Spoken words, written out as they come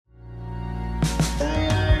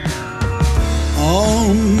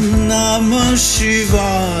Om Namah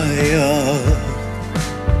Shivaya.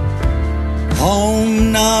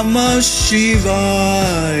 Om Namah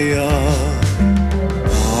Shivaya.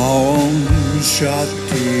 Om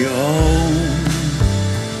Shakti Om.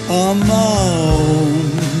 Om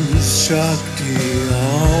Shakti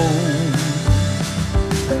Om.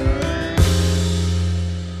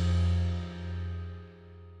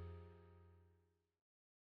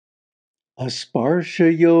 Asparsha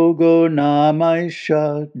yogo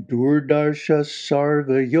namaisha durdarsha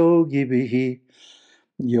sarva yogibhihi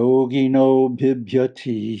yogino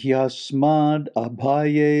bibhyati yasmad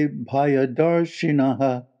abhaye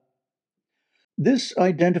bhayadarshinaha. This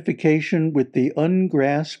identification with the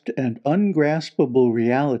ungrasped and ungraspable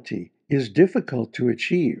reality is difficult to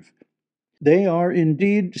achieve. They are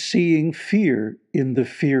indeed seeing fear in the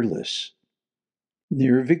fearless.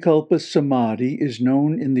 Nirvikalpa Samadhi is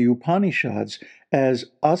known in the Upanishads as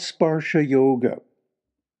Asparsha Yoga.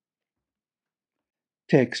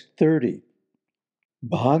 Text 30.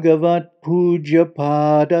 Bhagavat Puja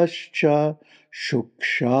Padascha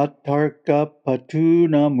Shukshatarka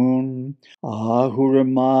Patunamun Ahura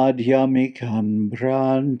Madhyamikan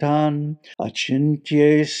Bhrantan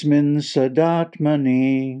Achintyesmin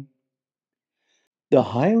Sadatmani. The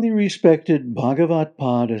highly respected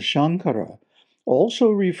Bhagavatpada Sañkara also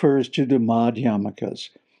refers to the Madhyamikas,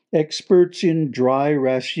 experts in dry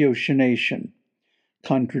ratiocination,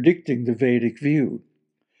 contradicting the Vedic view,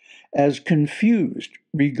 as confused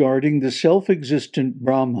regarding the self-existent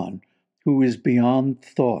Brahman who is beyond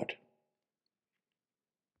thought.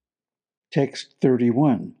 Text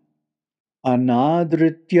 31.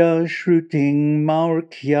 Anadritya shruting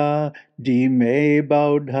maurkya dime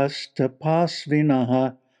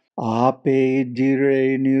baudhastapasvinaha ape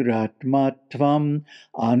dire niratmatvam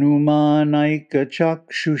anumanaika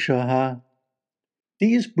chakshushaha.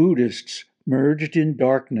 These Buddhists merged in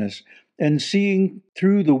darkness and seeing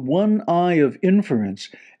through the one eye of inference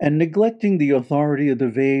and neglecting the authority of the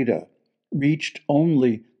Veda, reached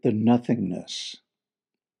only the nothingness.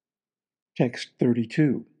 Text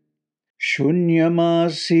 32.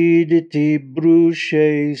 Shunyamasīditi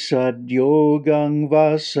brushe sadyogang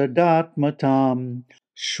vasadatmatam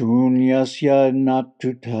shunyasya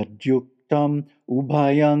nattu tadyuktam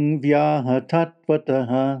ubhayang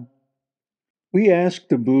vyahatattvataha. We ask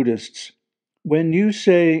the Buddhists, when you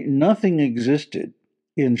say nothing existed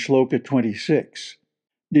in Sloka 26,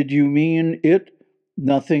 did you mean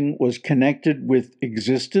nothing was connected with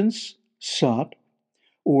existence, sat,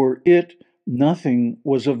 or nothing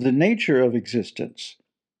was of the nature of existence?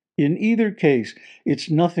 In either case,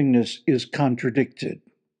 its nothingness is contradicted.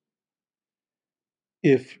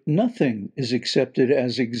 If nothing is accepted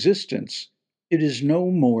as existence, it is no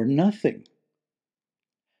more nothing.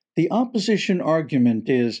 The opposition argument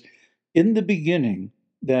is, in the beginning,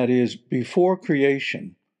 that is, before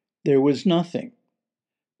creation, there was nothing.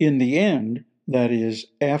 In the end, that is,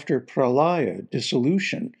 after pralaya,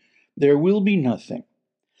 dissolution, there will be nothing.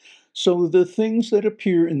 So the things that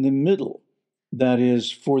appear in the middle, that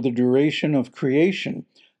is, for the duration of creation,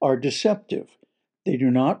 are deceptive. They do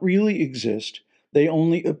not really exist, they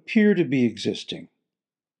only appear to be existing.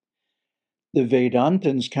 The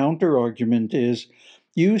Vedantins' counter-argument is,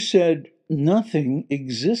 you said nothing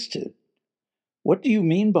existed. What do you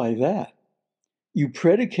mean by that? You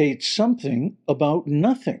predicate something about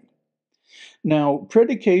nothing. Now,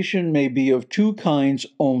 predication may be of two kinds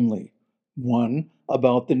only. One,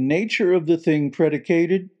 about the nature of the thing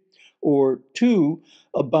predicated, or two,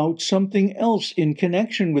 about something else in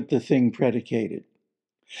connection with the thing predicated.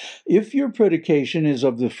 If your predication is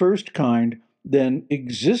of the first kind, then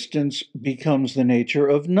existence becomes the nature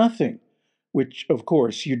of nothing, which, of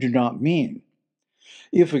course, you do not mean.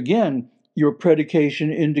 If, again, your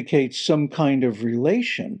predication indicates some kind of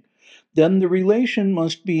relation, then the relation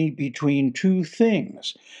must be between two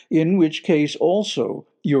things, in which case also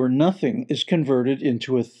your nothing is converted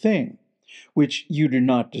into a thing, which you do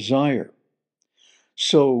not desire.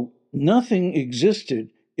 So, nothing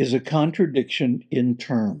existed is a contradiction in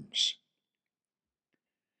terms.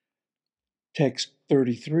 Text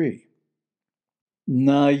 33.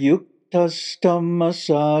 Na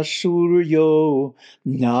yuktastamasa suryo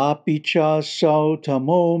napi cha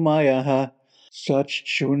sautamo mayaha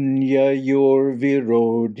sachchunya yor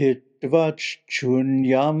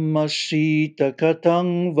virodhitvachchunyamasita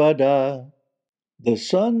katang vada. The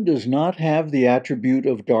sun does not have the attribute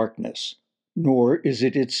of darkness, nor is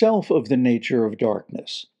it itself of the nature of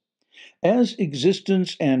darkness. As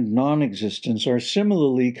existence and non-existence are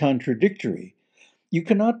similarly contradictory, you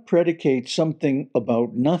cannot predicate something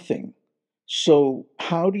about nothing, So,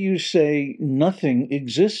 how do you say nothing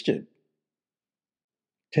existed?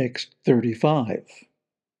 Text 35.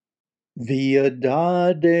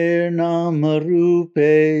 Vyadader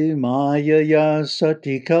namarupe mayaya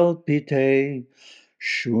sati kalpite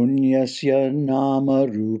shunyasya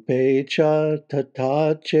namarupe cha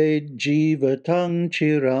tatache jivatang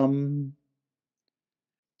chiram.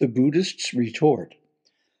 The Buddhists retort,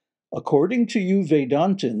 according to you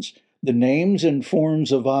Vedantins, the names and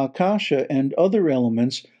forms of Akasha and other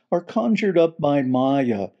elements are conjured up by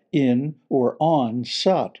Maya in or on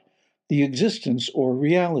Sat, the existence or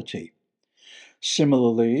reality.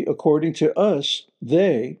 Similarly, according to us,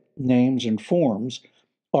 they, names and forms,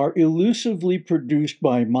 are elusively produced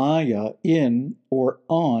by Maya in or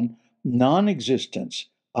on non-existence,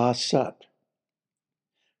 Asat.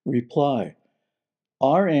 Reply.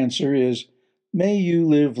 Our answer is, may you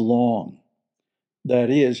live long. That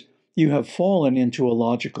is, you have fallen into a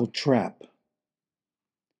logical trap.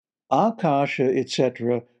 Akasha,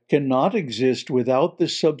 etc., cannot exist without the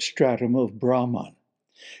substratum of Brahman.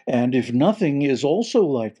 And if nothing is also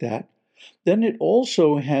like that, then it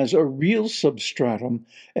also has a real substratum,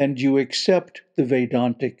 and you accept the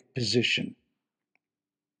Vedantic position.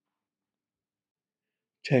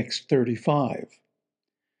 Text 35.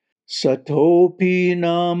 Satopi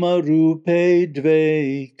nama rupe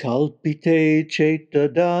dve kalpite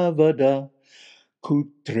chetadavada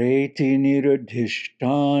kutreti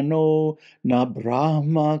niradhishtano na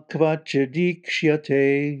brahma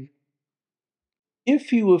kvachadikshate.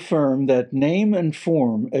 If you affirm that name and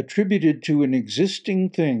form attributed to an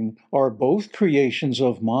existing thing are both creations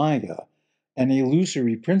of Maya, an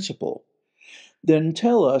illusory principle, then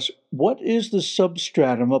tell us what is the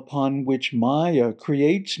substratum upon which Maya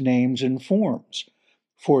creates names and forms,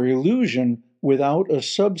 for illusion without a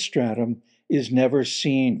substratum is never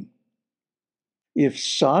seen. If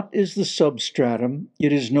Sat is the substratum,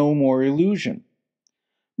 it is no more illusion.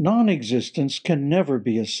 Non-existence can never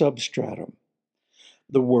be a substratum.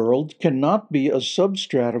 The world cannot be a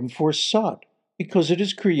substratum for Sat because it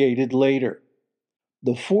is created later.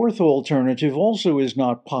 The fourth alternative also is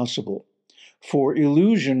not possible, for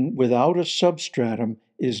illusion without a substratum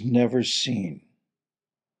is never seen.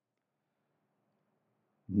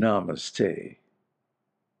 Namaste.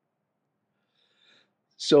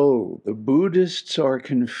 So, the Buddhists are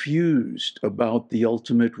confused about the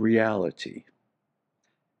ultimate reality.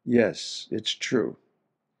 Yes, it's true.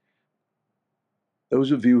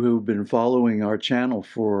 Those of you who've been following our channel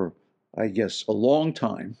for, I guess, a long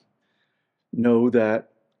time know that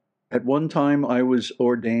at one time I was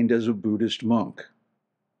ordained as a Buddhist monk.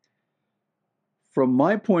 From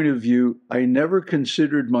my point of view, I never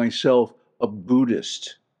considered myself a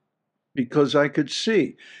Buddhist because I could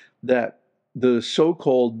see that the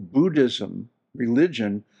so-called Buddhism,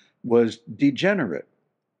 religion, was degenerate.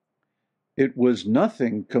 It was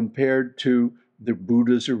nothing compared to the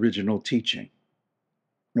Buddha's original teaching.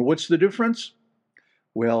 Now, what's the difference?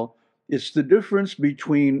 Well, it's the difference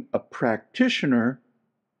between a practitioner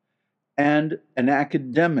and an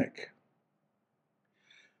academic.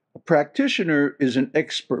 A practitioner is an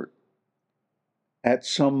expert at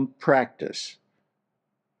some practice,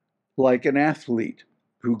 like an athlete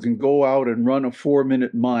who can go out and run a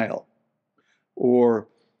 4-minute mile, or,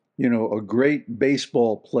 a great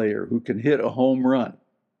baseball player who can hit a home run.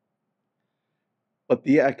 But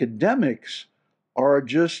the academics are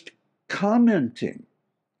just commenting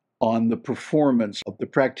on the performance of the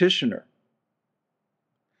practitioner.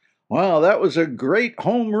 Wow, that was a great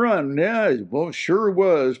home run. Yeah, well, sure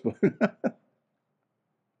was. But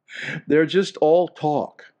they're just all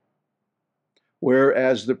talk.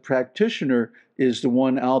 Whereas the practitioner is the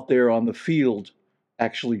one out there on the field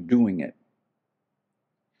actually doing it.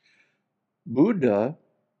 Buddha,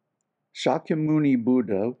 Shakyamuni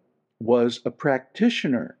Buddha, was a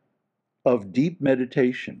practitioner of deep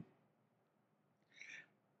meditation.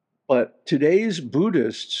 But today's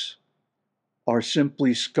Buddhists are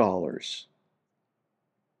simply scholars.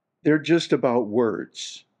 They're just about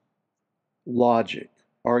words, logic,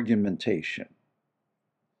 argumentation.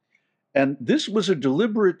 And this was a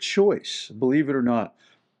deliberate choice, believe it or not.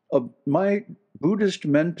 My Buddhist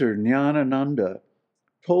mentor, Nyanananda,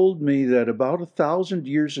 told me that about 1,000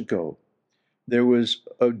 years ago, there was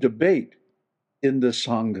a debate in the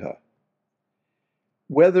Sangha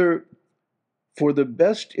whether, for the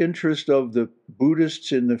best interest of the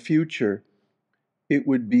Buddhists in the future, it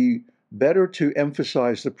would be better to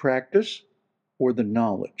emphasize the practice or the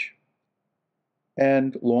knowledge.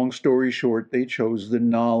 And long story short, they chose the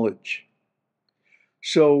knowledge.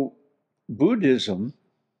 So Buddhism,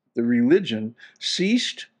 the religion,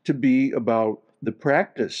 ceased to be about the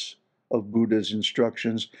practice of Buddha's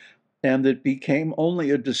instructions, and it became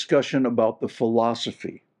only a discussion about the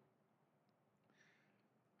philosophy.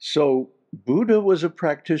 So Buddha was a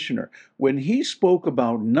practitioner. When he spoke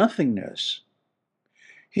about nothingness,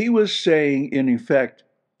 he was saying, in effect,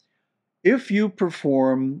 if you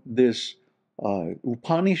perform this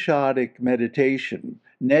Upanishadic meditation,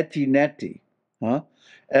 neti, huh?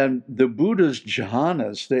 And the Buddha's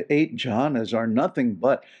jhanas, the 8 jhanas, are nothing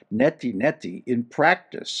but neti in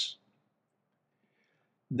practice,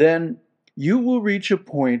 then you will reach a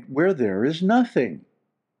point where there is nothing,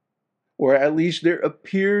 or at least there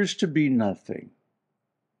appears to be nothing.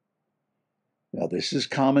 Now, this is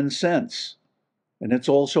common sense, and it's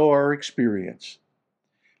also our experience,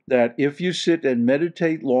 that if you sit and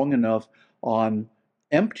meditate long enough on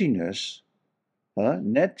emptiness,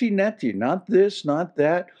 neti, not this, not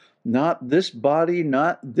that, not this body,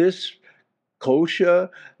 not this kosha,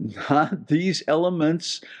 not these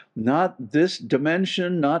elements, not this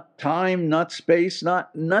dimension, not time, not space,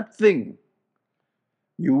 not nothing,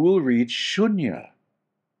 you will reach shunya,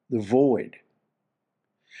 the void.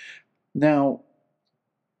 Now,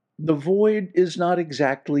 the void is not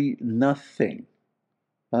exactly nothing.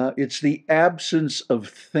 It's the absence of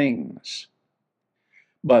things.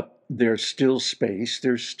 But there's still space,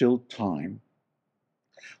 there's still time.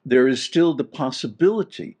 There is still the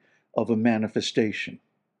possibility of a manifestation.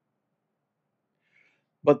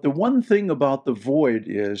 But the one thing about the void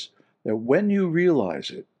is that when you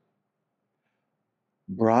realize it,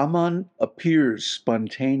 Brahman appears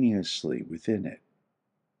spontaneously within it.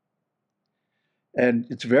 And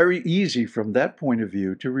it's very easy from that point of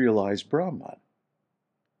view to realize Brahman.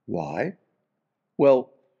 Why?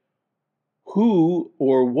 Well, who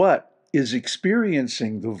or what is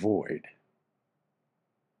experiencing the void?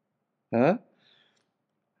 Huh?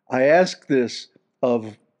 I ask this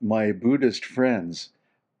of my Buddhist friends,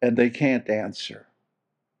 and they can't answer.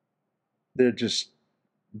 They're just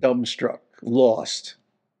dumbstruck, lost.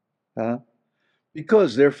 Huh?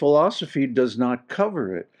 Because their philosophy does not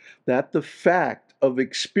cover it, that the fact of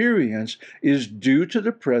experience is due to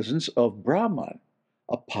the presence of Brahman,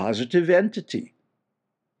 a positive entity,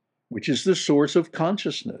 which is the source of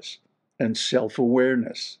consciousness and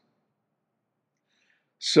self-awareness.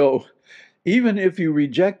 So even if you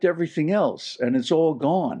reject everything else and it's all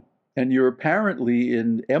gone, and you're apparently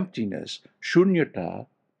in emptiness, shunyata,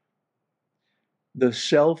 the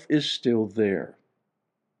self is still there.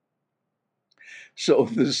 So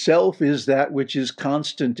the self is that which is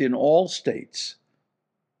constant in all states,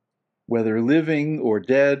 whether living or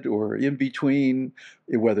dead or in between,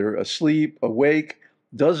 whether asleep, awake,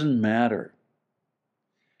 doesn't matter.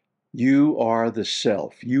 You are the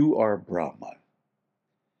self. You are Brahman.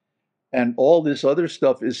 And all this other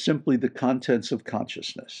stuff is simply the contents of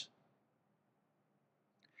consciousness.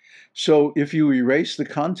 So if you erase the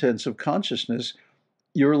contents of consciousness,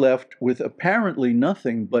 you're left with apparently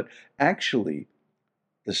nothing, but actually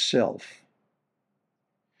the self.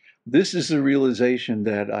 This is the realization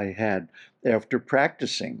that I had after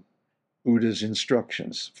practicing Buddha's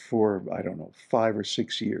instructions for, 5 or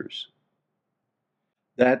 6 years.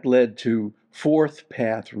 That led to fourth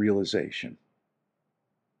path realization.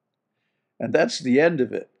 And that's the end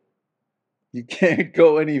of it. You can't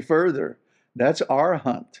go any further. That's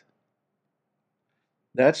arhat.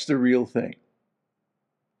 That's the real thing.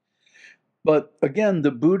 But again,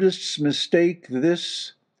 the Buddhists mistake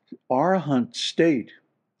this arhat state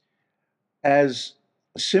as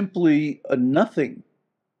simply a nothing,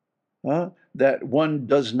 that one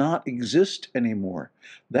does not exist anymore.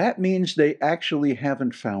 That means they actually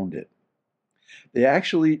haven't found it. They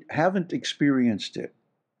actually haven't experienced it.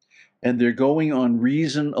 And they're going on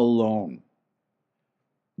reason alone.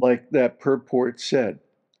 Like that purport said,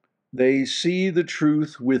 they see the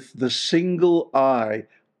truth with the single eye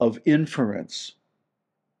of inference.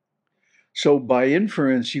 So by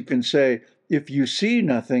inference, you can say, if you see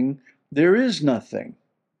nothing, there is nothing.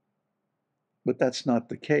 But that's not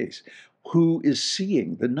the case. Who is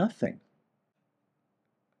seeing the nothing?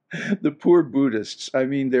 The poor Buddhists,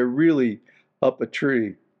 they're really up a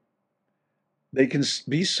tree. They can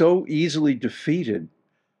be so easily defeated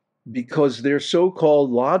because their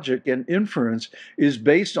so-called logic and inference is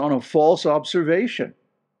based on a false observation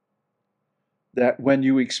that when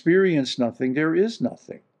you experience nothing, there is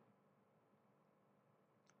nothing.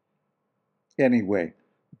 Anyway,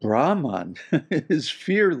 Brahman is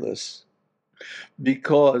fearless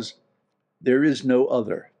because there is no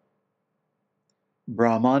other.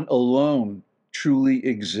 Brahman alone truly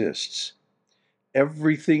exists.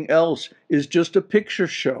 Everything else is just a picture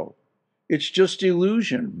show. It's just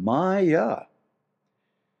illusion, maya.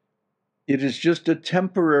 It is just a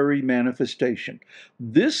temporary manifestation.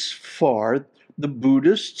 This far, the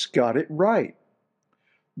Buddhists got it right,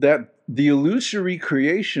 that the illusory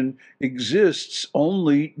creation exists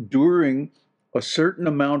only during a certain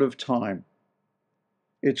amount of time.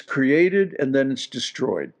 It's created and then it's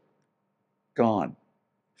destroyed, gone,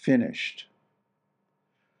 finished.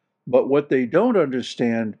 But what they don't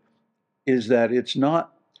understand is that it's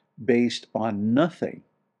not based on nothing,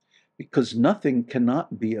 because nothing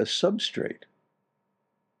cannot be a substrate.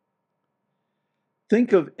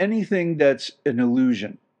 Think of anything that's an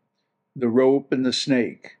illusion: the rope and the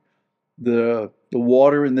snake, the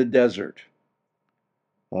water in the desert,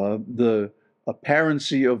 the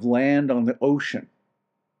apparency of land on the ocean.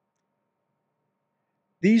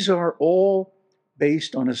 These are all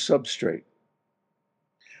based on a substrate.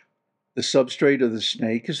 The substrate of the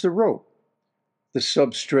snake is the rope. The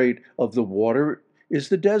substrate of the water is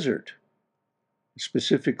the desert,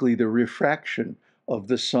 specifically the refraction of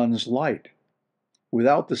the sun's light.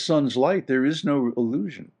 Without the sun's light, there is no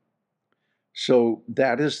illusion. So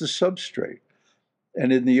that is the substrate.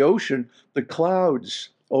 And in the ocean, the clouds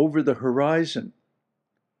over the horizon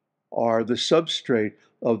are the substrate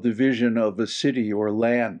of the vision of a city or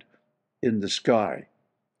land in the sky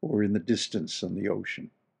or in the distance on the ocean.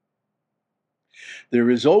 There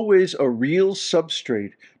is always a real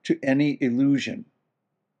substrate to any illusion.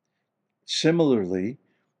 Similarly,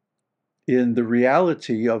 in the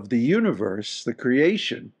reality of the universe, the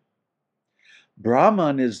creation,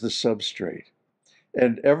 Brahman is the substrate,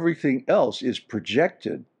 and everything else is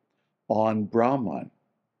projected on Brahman.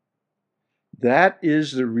 That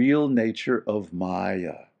is the real nature of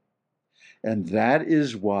Maya. And that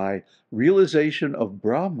is why realization of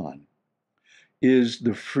Brahman is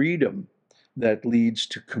the freedom that leads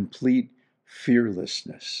to complete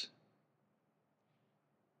fearlessness.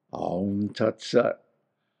 Aum Tat Sat.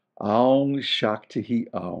 Aum Shakti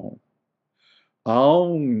Aum.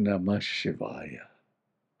 Aum Namah Shivaya.